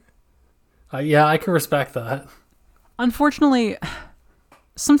it. Yeah, I can respect that. Unfortunately,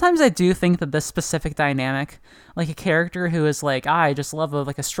 sometimes I do think that this specific dynamic, like a character who is like, I just love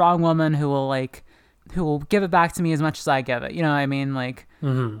a strong woman who will give it back to me as much as I give it. You know what I mean? Like,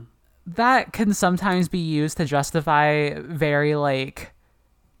 that can sometimes be used to justify very like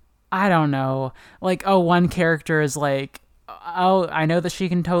I don't know. Like, oh, one character is like, oh, I know that she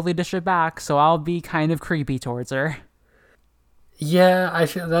can totally dish it back, so I'll be kind of creepy towards her. Yeah,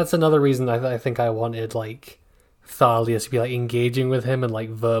 that's another reason I think I wanted, like, Thalia to be, like, engaging with him and, like,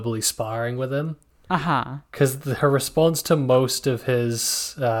 verbally sparring with him. Uh-huh. Because her response to most of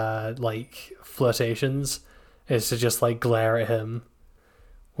his, like, flirtations is to just, like, glare at him.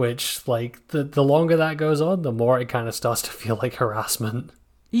 Which, like, the longer that goes on, the more it kind of starts to feel like harassment.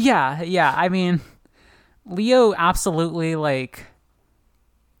 Yeah. I mean, Leo absolutely, like...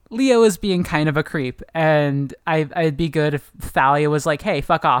 Leo is being kind of a creep, and I'd be good if Thalia was like, hey,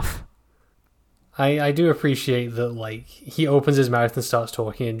 fuck off. I do appreciate that, like, he opens his mouth and starts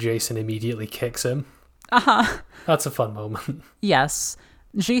talking and Jason immediately kicks him. Uh-huh. That's a fun moment. Yes.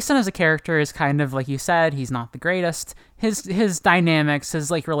 Jason as a character is kind of, like you said, he's not the greatest. His dynamics,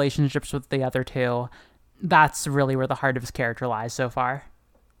 his, like, relationships with the other two, that's really where the heart of his character lies so far.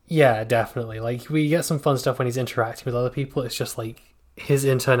 Yeah, definitely. Like, we get some fun stuff when he's interacting with other people. It's just, like, his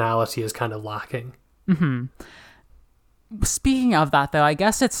internality is kind of lacking. Mm-hmm. Speaking of that, though, I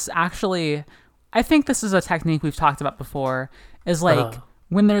guess it's actually... I think this is a technique we've talked about before, is, like,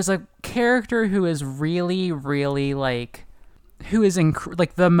 when there's a character who is really, really, like... who is,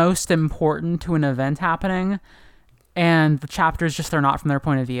 like, the most important to an event happening, and the chapters just are not from their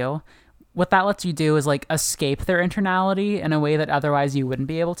point of view... What that lets you do is, like, escape their internality in a way that otherwise you wouldn't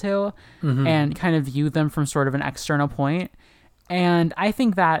be able to, and kind of view them from sort of an external point. And I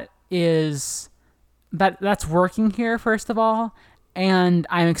think that's working here, first of all. And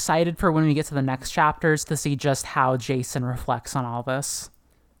I'm excited for when we get to the next chapters to see just how Jason reflects on all this.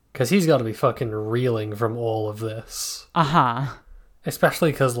 Because he's got to be fucking reeling from all of this. Uh-huh.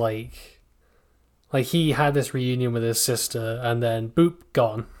 Especially because, like, he had this reunion with his sister, and then, boop,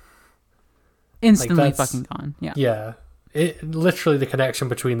 gone. Instantly fucking gone. Yeah. Yeah. Literally the connection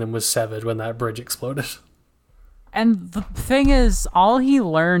between them was severed when that bridge exploded. And the thing is, all he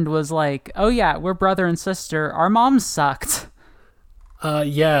learned was like, oh yeah, we're brother and sister. Our moms sucked.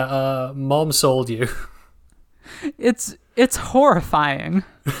 Mom sold you. It's horrifying.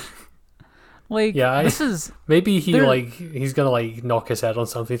 Like, yeah, this is... Maybe he's gonna, like, knock his head on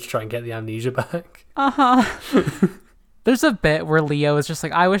something to try and get the amnesia back. Uh-huh. There's a bit where Leo is just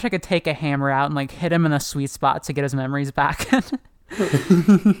like, I wish I could take a hammer out and, like, hit him in a sweet spot to get his memories back.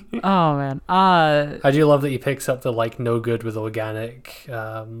 Oh, man. I do love that he picks up the, like, no good with organic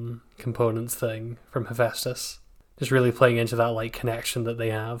components thing from Hephaestus. Just really playing into that, like, connection that they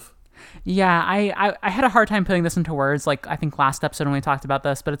have. Yeah, I had a hard time putting this into words, like, I think last episode when we talked about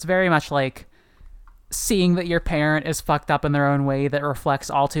this, but it's very much like seeing that your parent is fucked up in their own way that reflects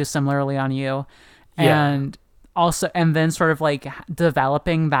all too similarly on you. Yeah. And then sort of, like,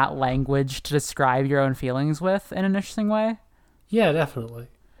 developing that language to describe your own feelings with in an interesting way. Yeah, definitely.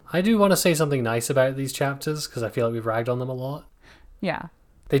 I do want to say something nice about these chapters, because I feel like we've ragged on them a lot. Yeah.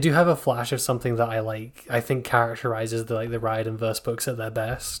 They do have a flash of something that I think characterizes the Riot and Verse books at their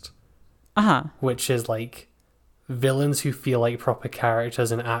best. Uh-huh. Which is, like, villains who feel like proper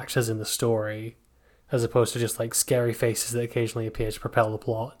characters and actors in the story, as opposed to just, like, scary faces that occasionally appear to propel the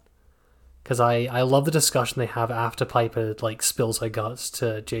plot. Because I love the discussion they have after Piper, like, spills her guts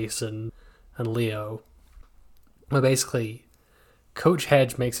to Jason and Leo. Where basically, Coach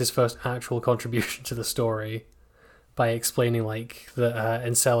Hedge makes his first actual contribution to the story by explaining, like, that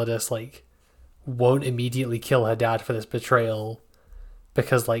Enceladus, like, won't immediately kill her dad for this betrayal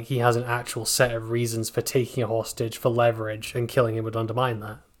because, like, he has an actual set of reasons for taking a hostage for leverage, and killing him would undermine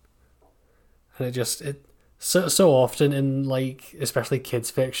that. And so often in, like, especially kids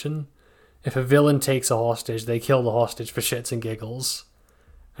fiction, if a villain takes a hostage, they kill the hostage for shits and giggles.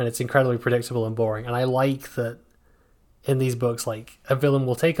 And it's incredibly predictable and boring. And I like that in these books, like, a villain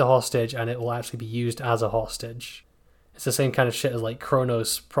will take a hostage and it will actually be used as a hostage. It's the same kind of shit as, like,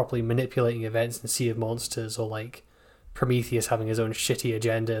 Kronos properly manipulating events in Sea of Monsters, or, like, Prometheus having his own shitty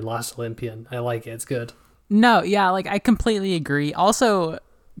agenda in Last Olympian. I like it. It's good. No, yeah, like, I completely agree. Also,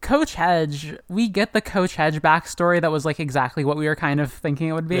 Coach Hedge, we get the Coach Hedge backstory that was, like, exactly what we were kind of thinking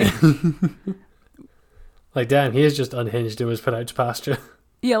it would be. Like, damn, he is just unhinged and was put out to pasture.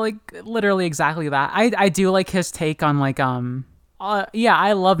 Yeah, like, literally exactly that. I do like his take on, like,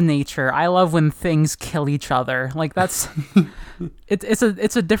 I love nature. I love when things kill each other. Like, that's... it's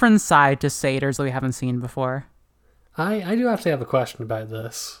a different side to satyrs that we haven't seen before. I do actually have a question about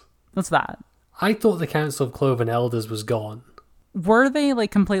this. What's that? I thought the Council of Cloven Elders was gone. Were they,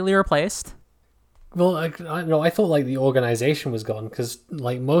 like, completely replaced? Well, I thought, like, the organization was gone, because,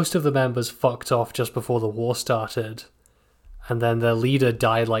 like, most of the members fucked off just before the war started, and then their leader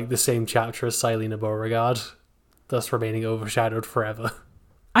died, like, the same chapter as Silena Beauregard, thus remaining overshadowed forever.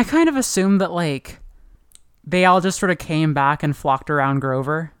 I kind of assumed that, like, they all just sort of came back and flocked around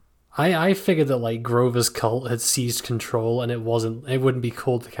Grover. I figured that, like, Grover's cult had seized control and it wouldn't be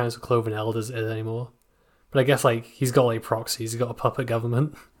called the Council of Cloven Elders anymore. But I guess, like, he's got, like, proxies. He's got a puppet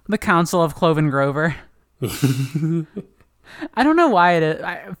government. The Council of Cloven Grover. I don't know why it is.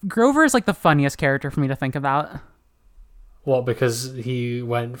 Grover is, like, the funniest character for me to think about. What, because he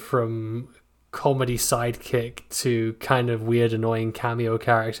went from comedy sidekick to kind of weird, annoying cameo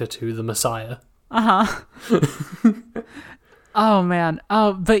character to the Messiah? Uh-huh. Oh, man.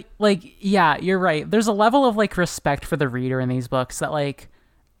 Oh, but, like, yeah, you're right. There's a level of, like, respect for the reader in these books that, like,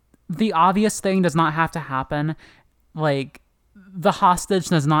 the obvious thing does not have to happen. Like, the hostage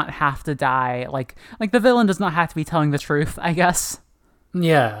does not have to die. Like the villain does not have to be telling the truth, I guess.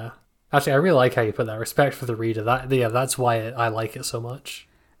 Yeah. Actually, I really like how you put that. Respect for the reader. That's why I like it so much.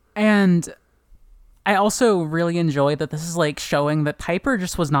 And I also really enjoy that this is, like, showing that Piper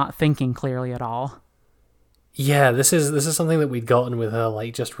just was not thinking clearly at all. Yeah, this is something that we'd gotten with her,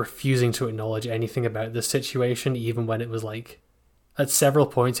 like, just refusing to acknowledge anything about this situation, even when it was, like, at several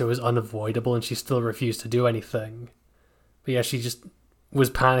points it was unavoidable and she still refused to do anything. But yeah, she just was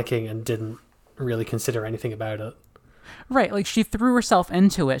panicking and didn't really consider anything about it. Right, like, she threw herself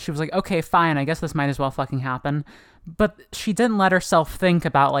into it. She was like, okay, fine, I guess this might as well fucking happen. But she didn't let herself think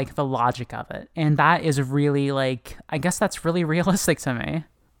about, like, the logic of it. And that is really, like, I guess that's really realistic to me.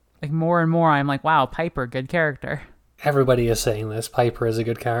 Like, more and more, I'm like, wow, Piper, good character. Everybody is saying this. Piper is a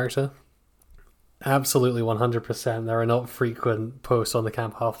good character. Absolutely 100%. There are not frequent posts on the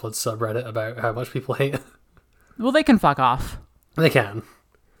Camp Half-Blood subreddit about how much people hate it. Well, they can fuck off. They can.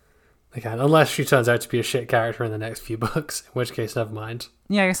 Unless she turns out to be a shit character in the next few books, in which case, never mind.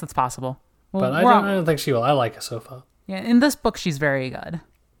 Yeah, I guess that's possible. Well, but I don't think she will. I like her so far. Yeah, in this book, she's very good.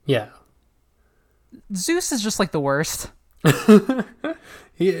 Yeah. Zeus is just, like, the worst.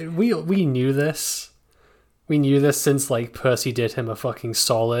 We knew this. We knew this since, like, Percy did him a fucking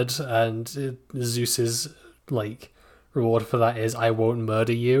solid, and Zeus's, like, reward for that is, I won't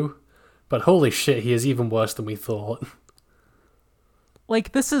murder you. But holy shit, he is even worse than we thought.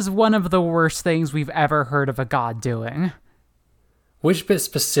 Like, this is one of the worst things we've ever heard of a god doing. Which bit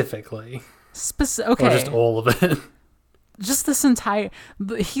specifically? Okay. Or just all of it? Just this entire...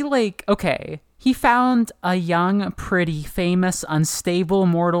 He found a young, pretty, famous, unstable,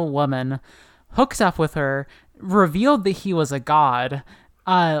 mortal woman, hooked up with her, revealed that he was a god,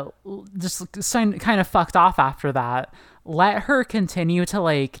 just kind of fucked off after that, let her continue to,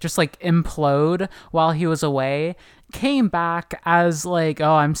 like, just, like, implode while he was away, came back as, like,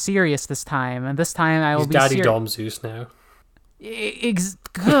 oh, I'm serious this time, and this time I will be serious. Daddy Dom Zeus now. I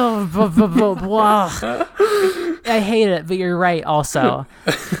hate it, but you're right also.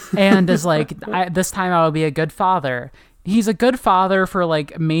 And is like, this time I will be a good father. He's a good father for,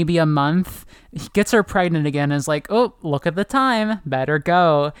 like, maybe a month. He gets her pregnant again and is like, oh, look at the time, better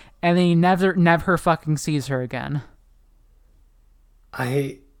go. And then he never fucking sees her again.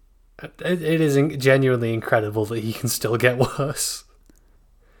 It is genuinely incredible that he can still get worse.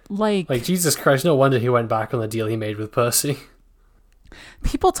 Like, Jesus Christ, no wonder he went back on the deal he made with Percy.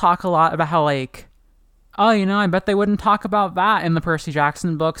 People talk a lot about how, like, oh, I bet they wouldn't talk about that in the Percy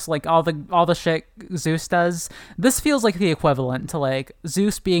Jackson books, like, all the shit Zeus does. This feels like the equivalent to, like,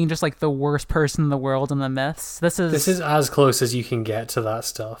 Zeus being just, like, the worst person in the world in the myths. This is as close as you can get to that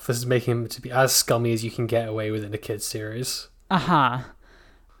stuff. This is making him to be as scummy as you can get away with in a kid's series. Uh-huh.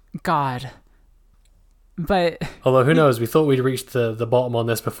 God. But... Although, who knows? We thought we'd reached the bottom on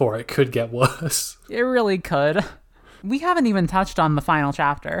this before. It could get worse. It really could. We haven't even touched on the final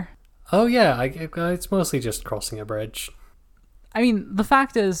chapter. Oh, yeah. It's mostly just crossing a bridge. I mean, the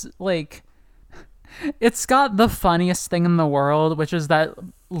fact is, like, it's got the funniest thing in the world, which is that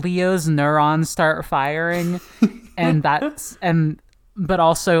Leo's neurons start firing, but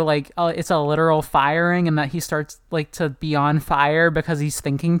also, like, it's a literal firing, and that he starts, like, to be on fire because he's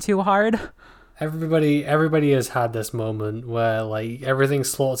thinking too hard. Everybody has had this moment where, like, everything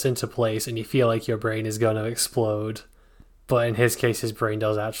slots into place and you feel like your brain is going to explode. But in his case, his brain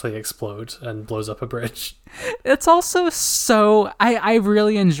does actually explode and blows up a bridge. It's also so... I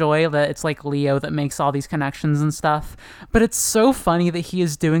really enjoy that it's, like, Leo that makes all these connections and stuff. But it's so funny that he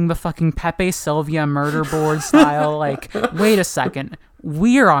is doing the fucking Pepe Sylvia murder board style. Like, wait a second.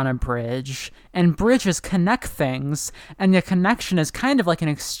 We're on a bridge, and bridges connect things, and the connection is kind of like an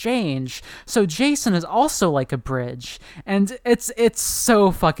exchange. So Jason is also like a bridge, and it's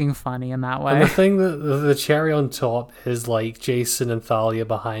so fucking funny in that way. And the thing that the cherry on top is, like, Jason and Thalia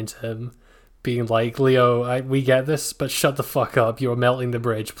behind him being like, Leo, we get this, but shut the fuck up. You're melting the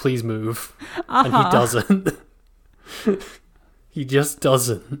bridge. Please move. And he doesn't. He just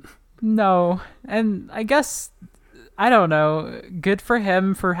doesn't. No. And I guess, I don't know, good for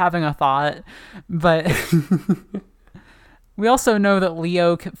him for having a thought, but we also know that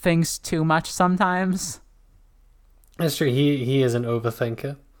Leo thinks too much sometimes. That's true. He is an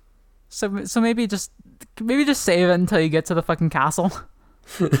overthinker. So maybe just save it until you get to the fucking castle.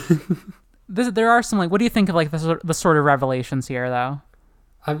 There are some, like, what do you think of, like, the sort of revelations here, though?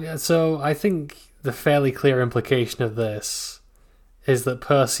 So I think the fairly clear implication of this is that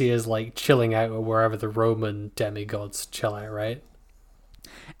Percy is, like, chilling out or wherever the Roman demigods chill out, right?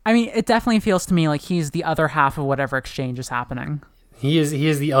 I mean, it definitely feels to me like he's the other half of whatever exchange is happening. He is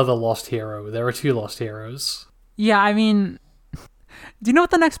the other lost hero. There are two lost heroes. Yeah, I mean, do you know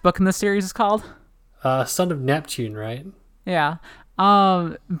what the next book in the series is called? Son of Neptune, right? Yeah.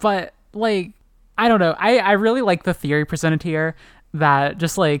 But, like, I don't know. I really like the theory presented here that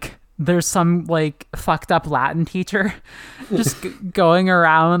just, like, there's some, like, fucked up Latin teacher just going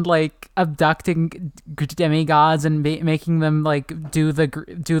around, like, abducting demigods and making them, like, do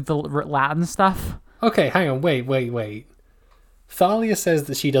the Latin stuff. Okay, hang on. Wait. Thalia says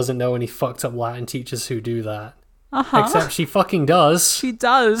that she doesn't know any fucked up Latin teachers who do that. Uh-huh. Except she fucking does. She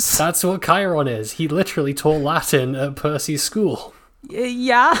does. That's what Chiron is. He literally taught Latin at Percy's school.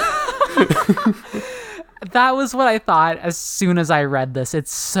 Yeah. That was what I thought as soon as I read this.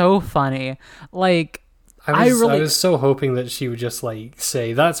 It's so funny. Like, I was so hoping that she would just, like,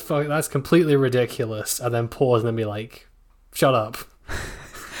 say, that's completely ridiculous, and then pause and then be like, shut up.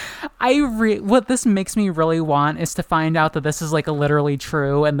 What this makes me really want is to find out that this is, like, literally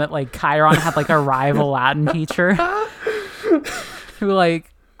true, and that, like, Chiron had, like, a rival Latin teacher who,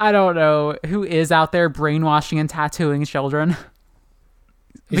 like, I don't know, who is out there brainwashing and tattooing children.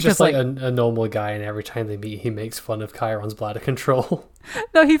 He's just like a normal guy, and every time they meet, he makes fun of Chiron's bladder control.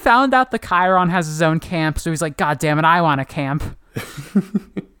 No, he found out that Chiron has his own camp, so he's like, God damn it, I want a camp.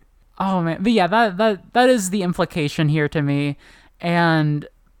 Oh, man. But yeah, that is the implication here to me. And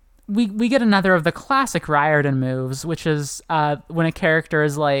we get another of the classic Riordan moves, which is when a character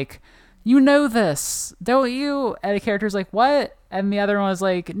is like, you know this, don't you? And a character's like, what? And the other one was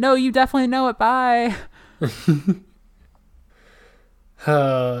like, no, you definitely know it, bye.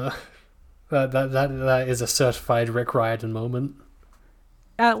 That is a certified Rick Riordan moment.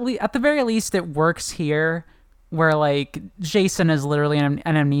 At the very least, it works here, where, like, Jason is literally an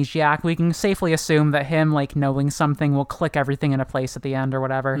amnesiac. We can safely assume that him, like, knowing something will click everything into place at the end or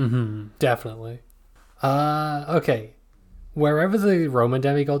whatever. Mm-hmm, definitely. Okay. Wherever the Roman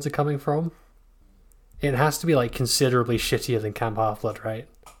demigods are coming from, it has to be, like, considerably shittier than Camp Half-Blood, right?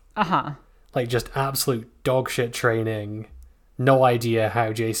 Uh-huh. Like, just absolute dogshit training. No idea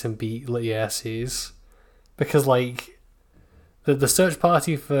how Jason beat Laertes. Because, like, the search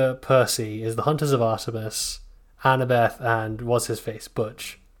party for Percy is the Hunters of Artemis, Annabeth, and what's-his-face,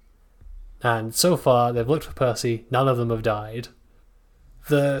 Butch. And so far, they've looked for Percy, none of them have died.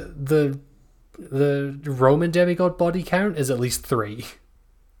 The Roman demigod body count is at least 3.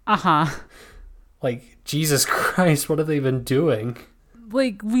 Uh-huh. Like, Jesus Christ, what have they been doing?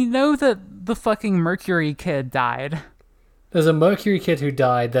 Like, we know that the fucking Mercury kid died. There's a Mercury kid who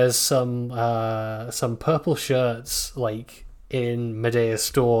died. There's some purple shirts, like, in Medea's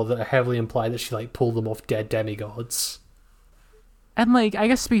store that are heavily implied that she, like, pulled them off dead demigods. And, like, I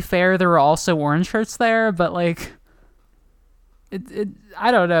guess to be fair, there were also orange shirts there, but, like,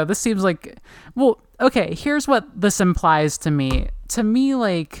 I don't know. This seems like, well, okay, here's what this implies to me. To me,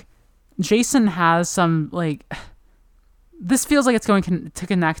 like, Jason has some, like, this feels like it's going to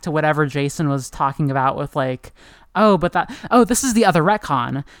connect to whatever Jason was talking about with, like, this is the other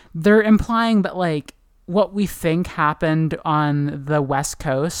retcon. They're implying that, like, what we think happened on the West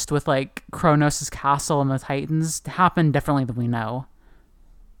Coast with, like, Kronos' castle and the Titans happened differently than we know.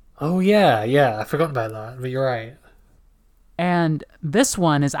 Oh, yeah, I forgot about that, but you're right. And this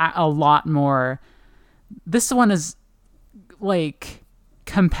one is a lot more... This one is, like,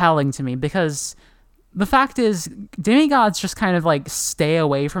 compelling to me, because the fact is, demigods just kind of, like, stay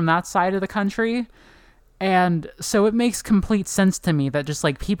away from that side of the country. And so it makes complete sense to me that just,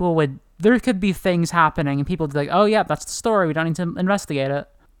 like, there could be things happening and people would be like, oh yeah, that's the story, we don't need to investigate it.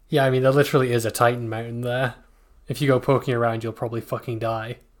 Yeah, I mean, there literally is a Titan mountain there. If you go poking around, you'll probably fucking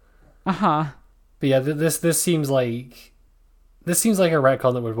die. Uh-huh. But yeah, this seems like a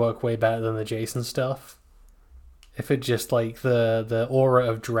retcon that would work way better than the Jason stuff. If it just, like, the aura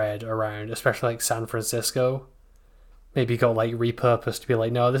of dread around, especially, like, San Francisco, maybe got, like, repurposed to be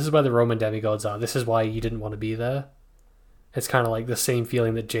like, no, this is where the Roman demigods are. This is why you didn't want to be there. It's kind of like the same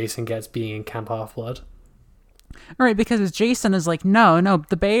feeling that Jason gets being in Camp Half-Blood. Right, because Jason is like, no,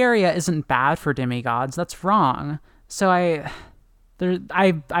 the Bay Area isn't bad for demigods. That's wrong. So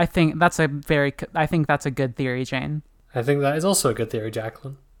I think that's a good theory, Jane. I think that is also a good theory,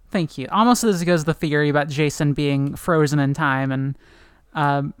 Jacqueline. Thank you. Almost as good as the theory about Jason being frozen in time and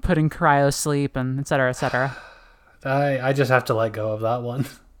put in cryo sleep and et cetera, et cetera. I just have to let go of that one.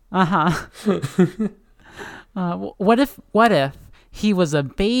 What if he was a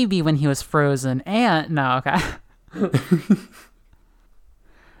baby when he was frozen and no, okay.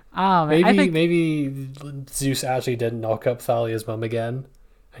 Oh man, maybe Zeus actually didn't knock up Thalia's mum again,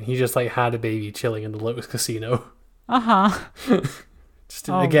 and he just like had a baby chilling in the Lotus Casino. Just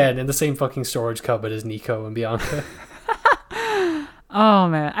again in the same fucking storage cupboard as Nico and Bianca. Oh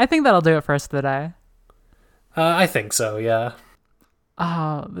man, I think that'll do it for us today. I think so, yeah.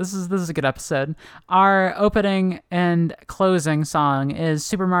 Oh, this is a good episode. Our opening and closing song is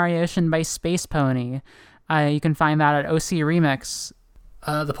Super Mario Ocean by Space Pony. You can find that at OC Remix.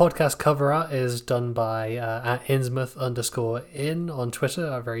 The podcast cover art is done by at Innsmouth_in on Twitter,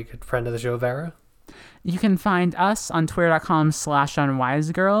 a very good friend of the show, Vera. You can find us on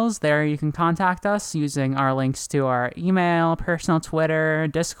twitter.com/unwisegirls. There you can contact us using our links to our email, personal Twitter,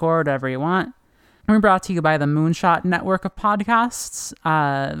 Discord, whatever you want. We're brought to you by the Moonshot Network of podcasts.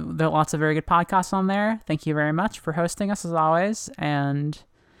 There are lots of very good podcasts on there. Thank you very much for hosting us as always. And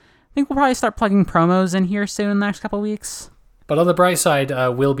I think we'll probably start plugging promos in here soon in the next couple of weeks. But on the bright side,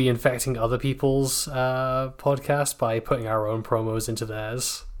 we'll be infecting other people's podcasts by putting our own promos into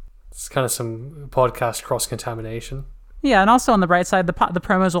theirs. It's kind of some podcast cross-contamination. Yeah, and also on the bright side, the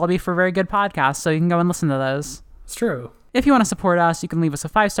promos will all be for very good podcasts, so you can go and listen to those. It's true. If you want to support us, you can leave us a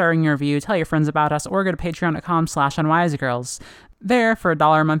 5-star review, tell your friends about us, or go to patreon.com/unwisegirls. There, for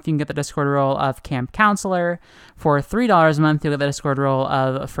 $1 a month, you can get the Discord role of Camp Counselor. For $3 a month, you'll get the Discord role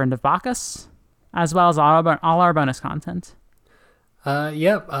of a Friend of Bacchus, as well as all our bonus content.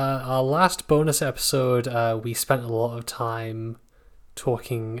 Our last bonus episode, we spent a lot of time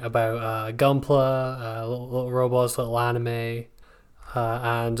talking about Gunpla, little robots, little anime,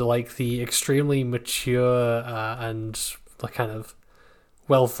 and like the extremely mature and like kind of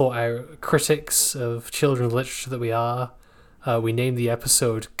well thought out critics of children's literature that we are. We named the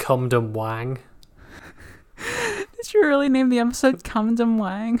episode Cumdom Wang. Did you really name the episode Cumdom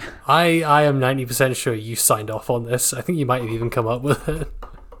Wang? I am 90% sure you signed off on this. I think you might have even come up with it.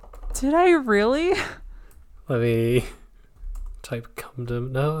 Did I really? Let me type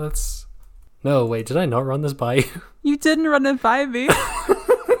Cumdom. No, wait, did I not run this by you? You didn't run it by me.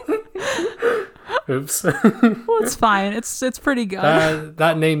 Oops. Well, it's fine. It's pretty good.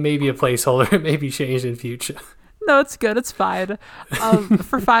 That name may be a placeholder. It may be changed in future. No, it's good. It's fine.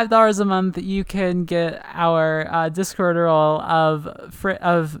 For $5 a month, you can get our Discord role of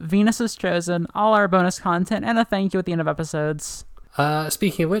Venus is Chosen, all our bonus content, and a thank you at the end of episodes.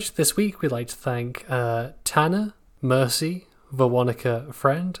 Speaking of which, this week we'd like to thank Tana, Mercy, Veronica,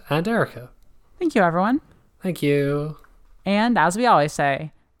 Friend, and Erica. Thank you, everyone. Thank you. And as we always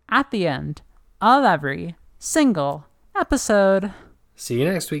say, at the end of every single episode... See you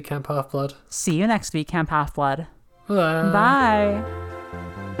next week, Camp Half-Blood. See you next week, Camp Half-Blood. Bye. Bye.